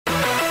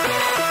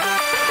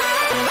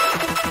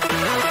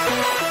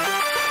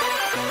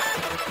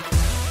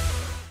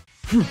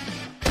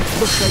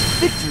Looks like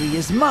victory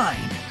is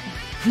mine.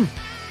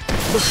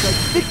 Looks like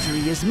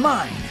victory is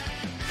mine.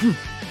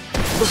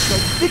 Looks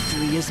like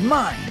victory is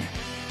mine.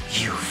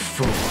 You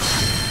fool.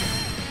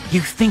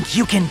 You think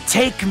you can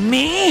take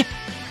me?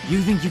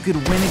 You think you could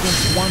win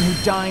against one who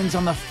dines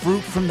on the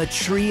fruit from the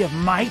tree of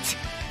might?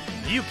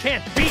 You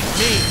can't beat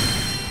me!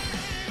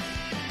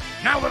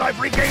 Now that I've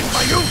regained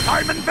my youth,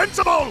 I'm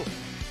invincible!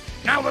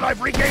 Now that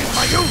I've regained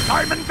my youth,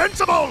 I'm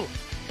invincible!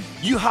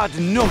 You had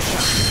no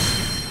chance.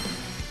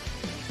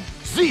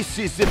 This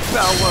is the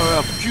power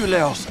of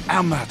Kuller's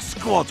armored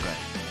squadron.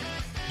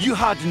 You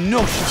had no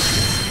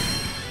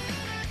chance.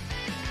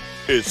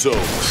 It's over.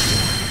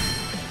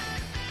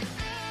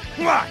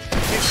 What?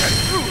 Is that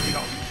truly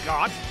all you've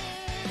got?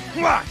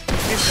 What?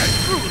 Is that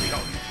truly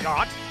all you've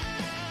got?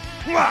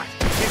 What?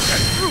 Is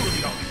that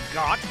truly all you've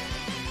got?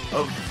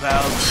 A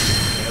valiant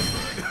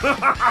effort.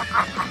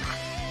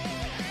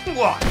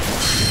 What?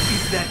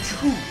 Is that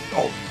truly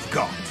all you've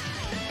got?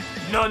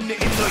 None in the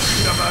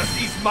universe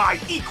is my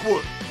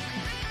equal!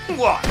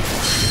 What?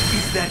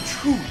 Is that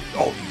truly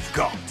all you've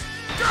got?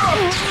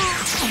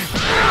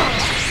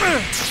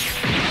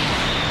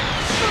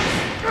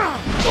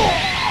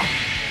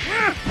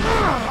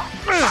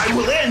 I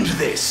will end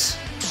this!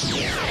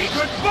 Say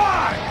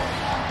goodbye!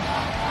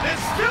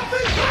 There's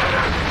filthy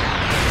better!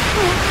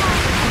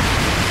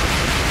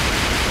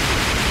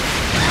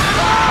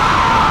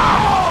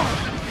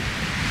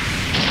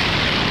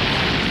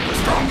 The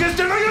strongest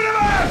in the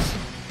universe!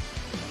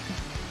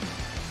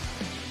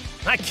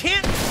 I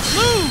can't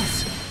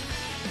lose!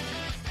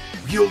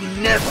 You'll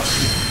never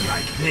be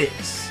like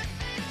this.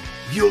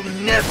 You'll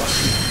never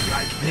be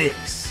like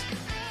this.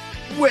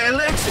 Well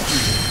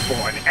executed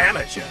for an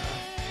amateur.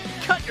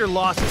 Cut your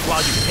losses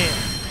while you can.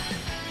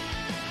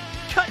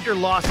 Cut your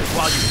losses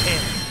while you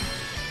can.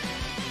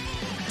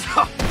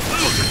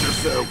 Look at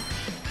yourself.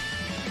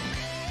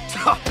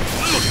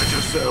 Look at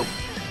yourself.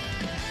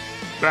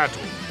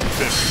 Battle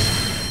finished.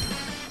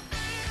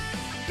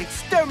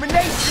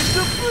 Extermination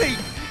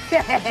complete!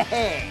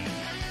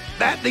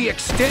 That the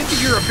extent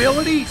of your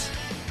abilities?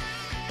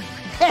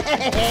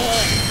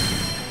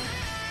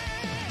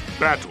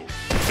 Battle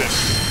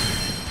finished.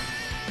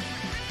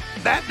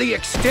 That the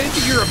extent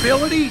of your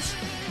abilities?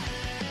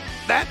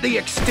 That the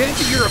extent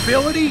of your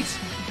abilities?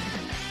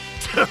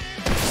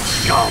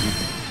 Scum!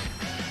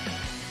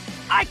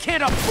 I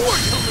can't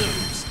afford to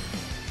lose!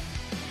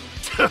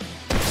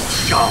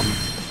 Scum!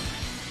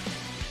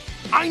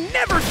 I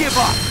never give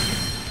up!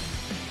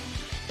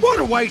 What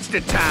a waste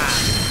of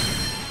time!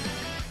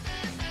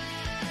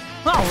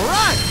 All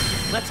right!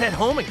 Let's head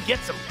home and get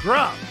some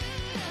grub.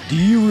 Do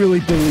you really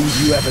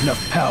believe you have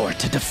enough power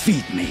to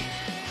defeat me?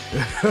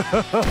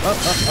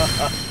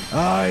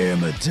 I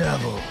am a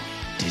devil.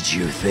 Did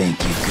you think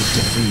you could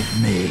defeat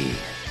me?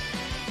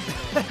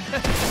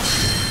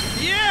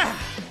 Yeah!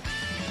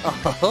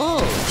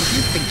 Oh, did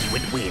you think you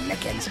would win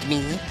against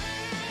me?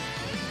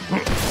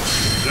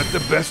 Is that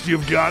the best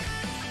you've got?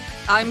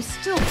 I'm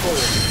still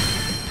bored.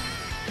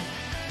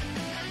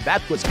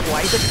 That was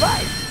quite a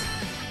fight.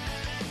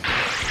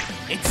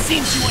 It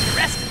seems you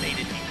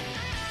underestimated me.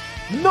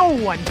 No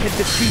one can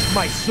defeat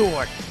my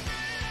sword.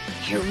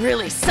 You're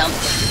really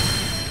something.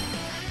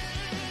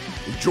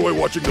 Enjoy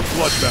watching the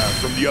bloodbath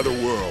from the other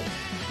world.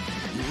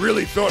 You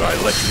really thought I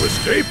let you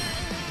escape?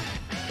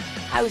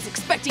 I was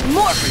expecting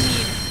more from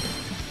you.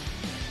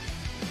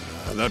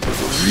 That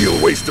was a real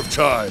waste of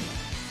time.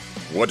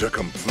 What a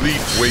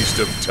complete waste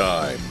of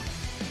time.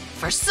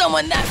 For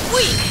someone that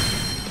weak.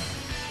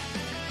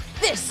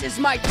 This is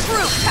my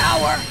true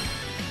power.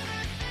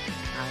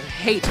 I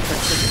hate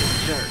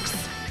persistent jerks.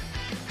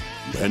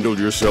 You handled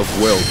yourself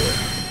well there.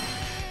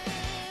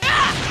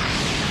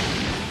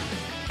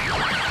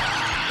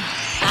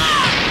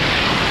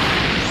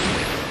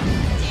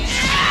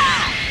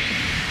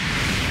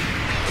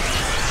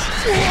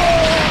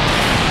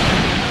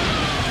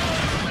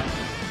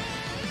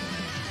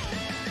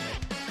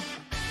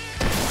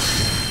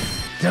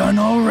 Done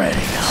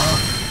already, huh?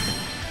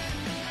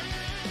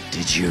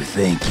 Did you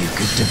think you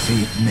could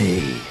defeat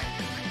me?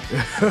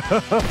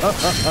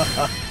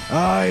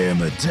 I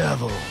am a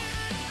devil.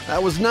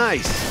 That was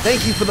nice.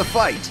 Thank you for the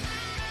fight.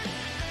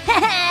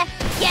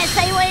 Guess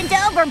I went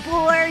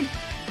overboard.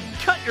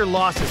 Cut your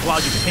losses while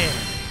you can.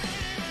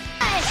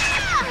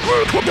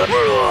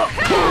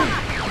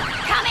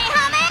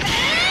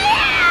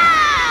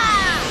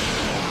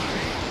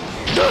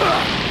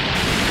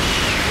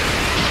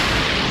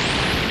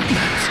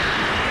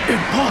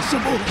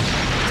 Impossible!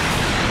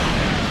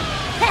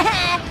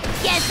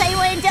 Guess I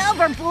went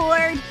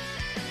overboard.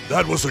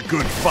 That was a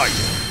good fight.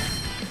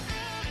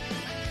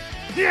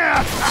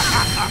 Yeah!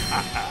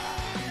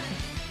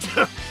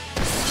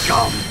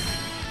 Scum!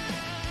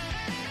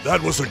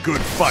 That was a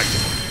good fight.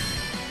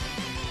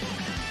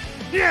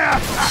 Yeah!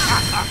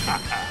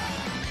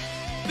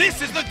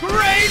 This is the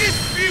greatest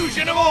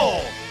fusion of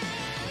all!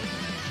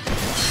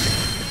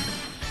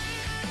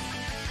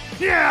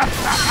 Yeah!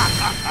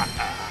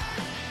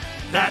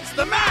 That's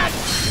the match!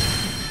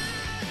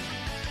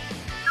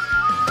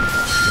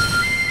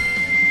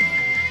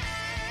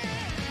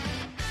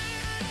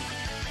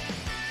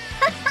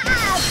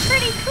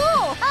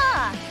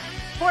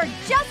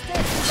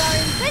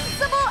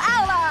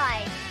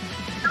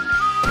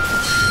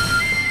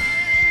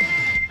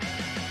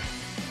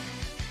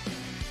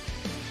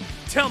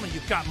 Tell me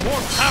you've got more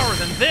power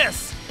than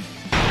this!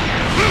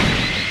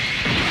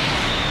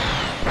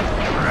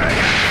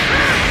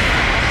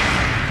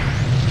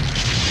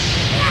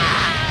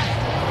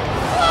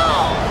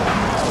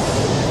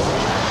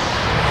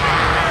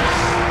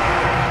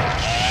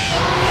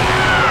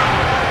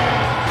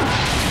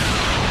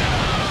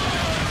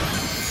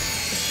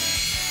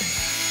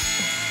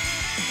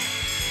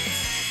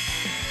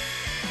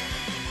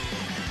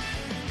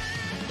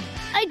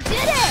 I did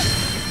it!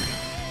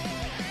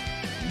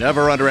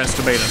 Never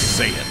underestimate a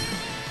Saiyan.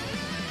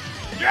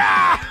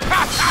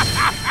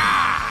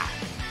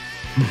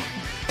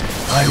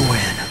 I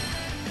win.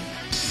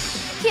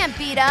 You can't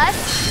beat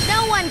us.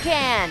 No one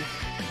can.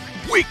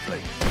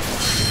 Weakling!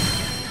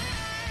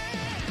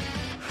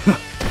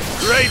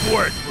 Great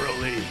work,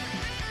 Broly.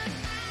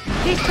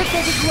 This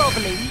pathetic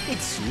groveling, it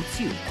suits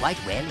you quite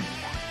well.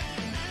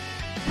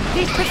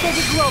 This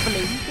pathetic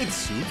groveling, it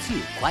suits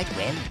you quite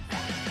well.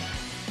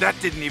 That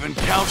didn't even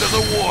count as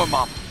a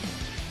warm-up.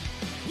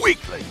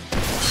 Weakling!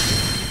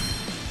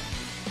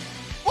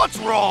 What's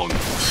wrong?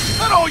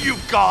 That all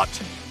you've got?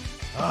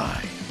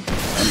 I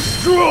am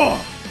strong!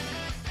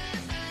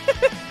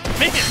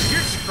 Man,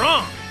 you're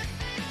strong!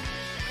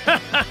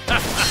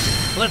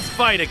 Let's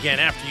fight again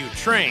after you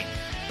train.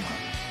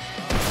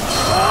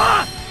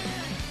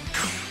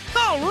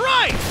 All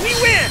right, we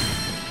win!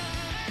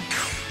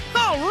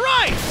 All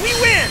right, we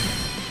win!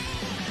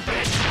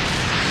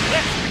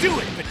 Let's do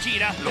it,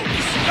 Vegeta!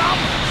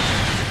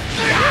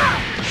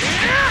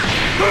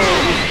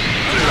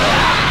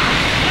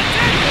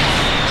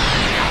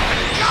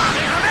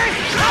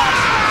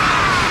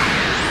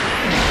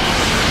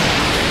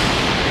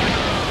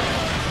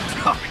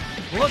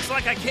 Looks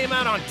like I came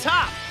out on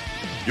top.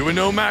 You were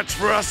no match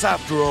for us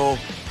after all.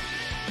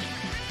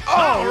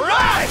 All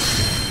right!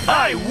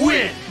 I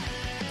win!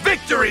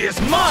 Victory is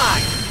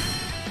mine!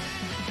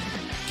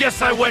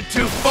 Guess I went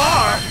too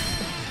far!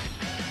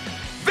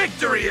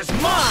 Victory is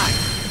mine!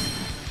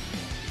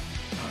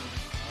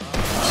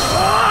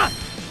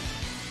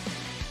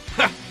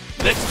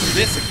 Let's do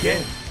this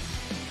again.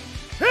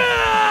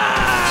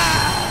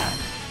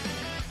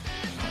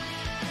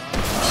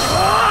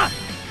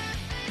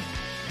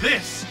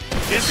 This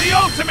is the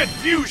ultimate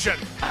fusion!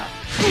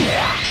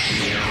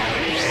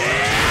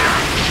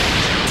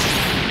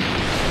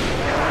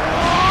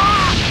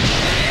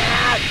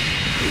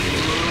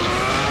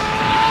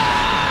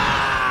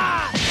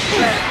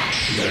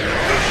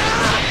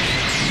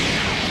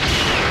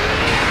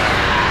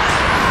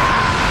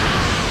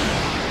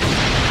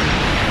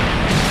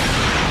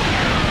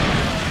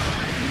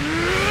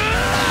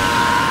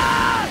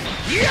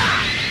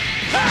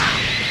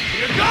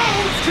 Here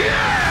goes!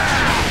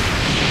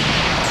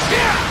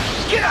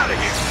 Get out of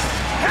here!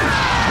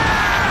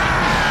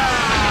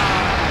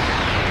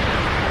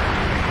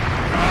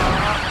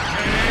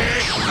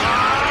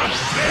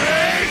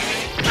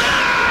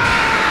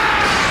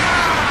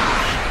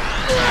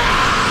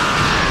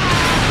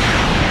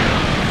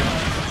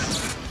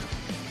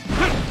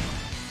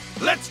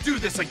 Let's do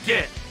this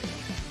again!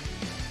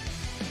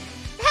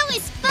 That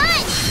was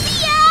fun!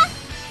 See ya!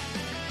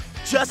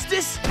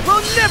 Justice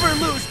will never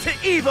lose to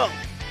evil!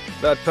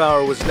 That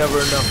power was never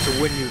enough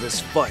to win you this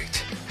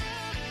fight.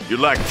 You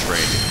lack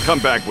training. Come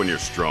back when you're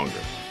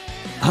stronger.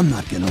 I'm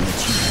not gonna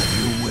let you have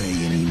your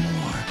way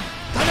anymore.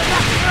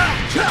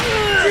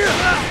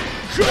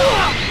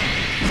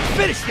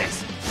 Finish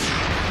this!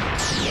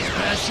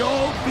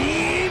 Special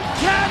Beam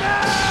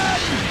Cannon!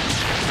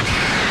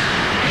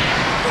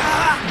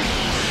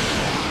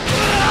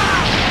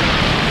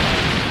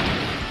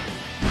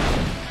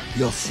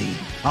 You'll see.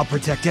 I'll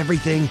protect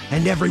everything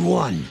and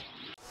everyone.